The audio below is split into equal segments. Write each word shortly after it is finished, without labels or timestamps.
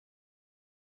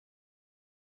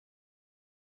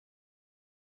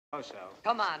Oh, so.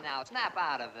 Come on now, snap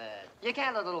out of it. You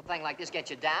can't let a little thing like this get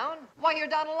you down. Why, you're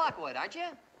Donald Lockwood, aren't you?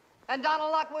 And Donald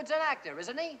Lockwood's an actor,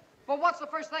 isn't he? Well, what's the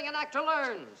first thing an actor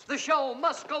learns? The show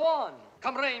must go on.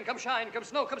 Come rain, come shine, come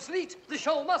snow, come sleet, the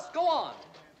show must go on.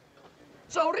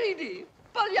 So Reedy,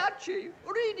 Pagliacci,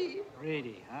 Reedy.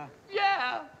 Reedy, huh?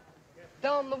 Yeah.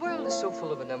 Dom, the world is so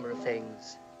full of a number of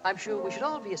things. I'm sure we should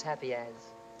all be as happy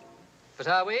as. But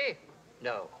are we?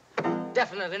 No.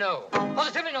 Definitely no.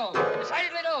 Positively no.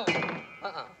 Decidedly no.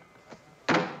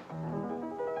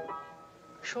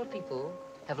 Short people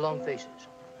have long faces.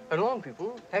 And long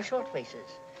people have short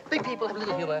faces. Big people have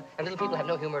little humor, and little people have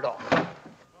no humor at all.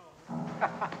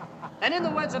 And in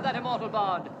the words of that immortal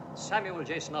bard, Samuel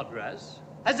J. Snodgrass,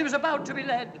 as he was about to be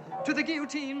led to the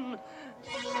guillotine,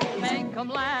 make 'em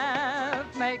laugh,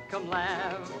 make 'em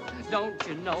laugh. Don't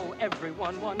you know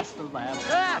everyone wants to laugh?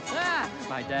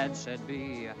 My dad said,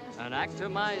 be an actor,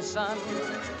 my son,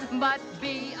 but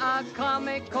be a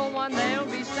comical one. They'll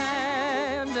be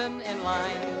standing in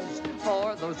lines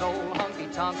for those old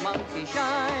honky-tonk monkey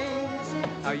shines.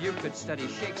 Now you could study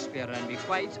Shakespeare and be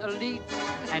quite elite,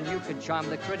 and you could charm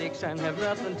the critics and have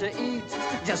nothing to eat.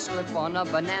 Just slip on a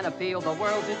banana peel, the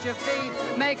world's at your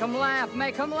feet. Make 'em laugh,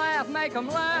 make 'em laugh, make 'em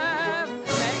laugh.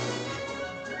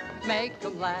 Make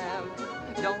 'em laugh.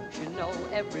 Don't you know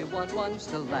everyone wants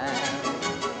to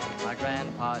laugh? My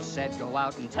grandpa said go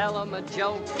out and tell 'em a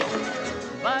joke,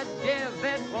 but give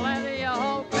it plenty of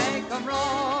hope. Make 'em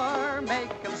roar,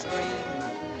 make 'em scream.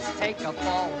 Take a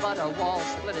fall, but a wall,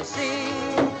 split a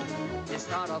seam. You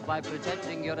start off by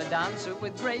pretending you're a dancer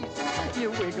with grace. You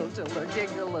wiggle till they're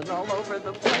giggling all over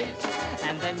the place.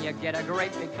 And then you get a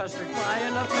great big custard pie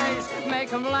in the face.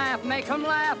 Make 'em laugh, make 'em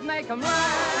laugh, make 'em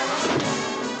laugh.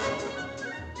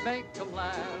 Make 'em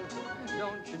laugh.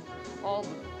 Don't you all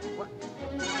the... What?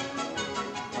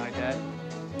 My dad.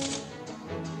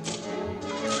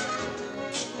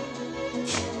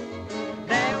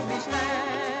 They'll be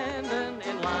standing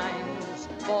in lines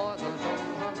for those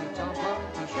old honky-tonk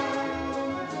monkey shines.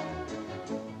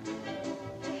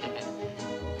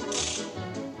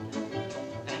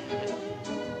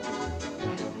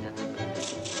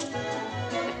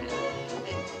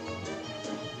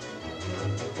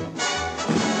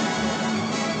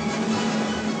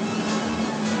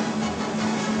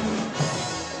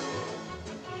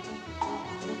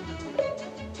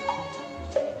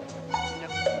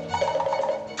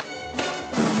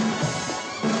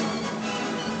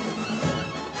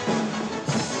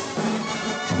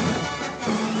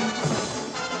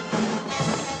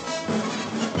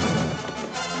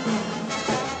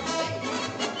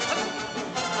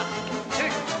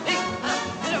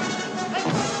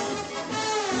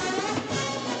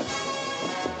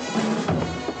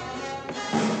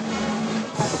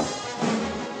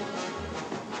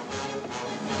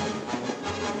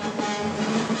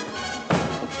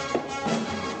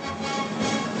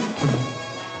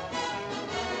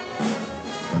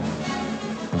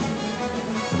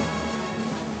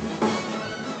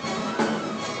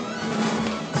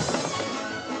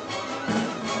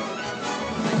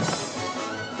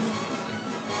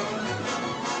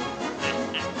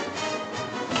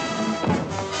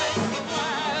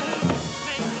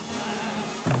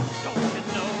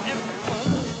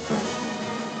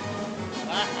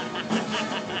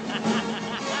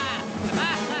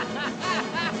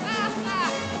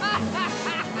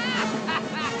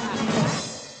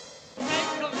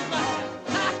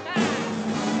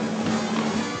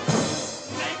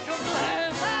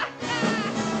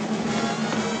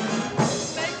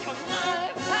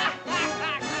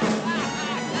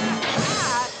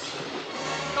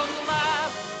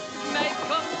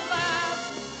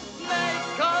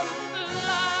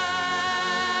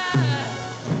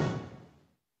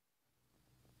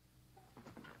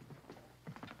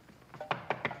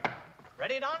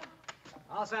 Ready, Don?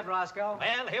 All set, Roscoe.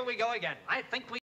 Well, here we go again. I think we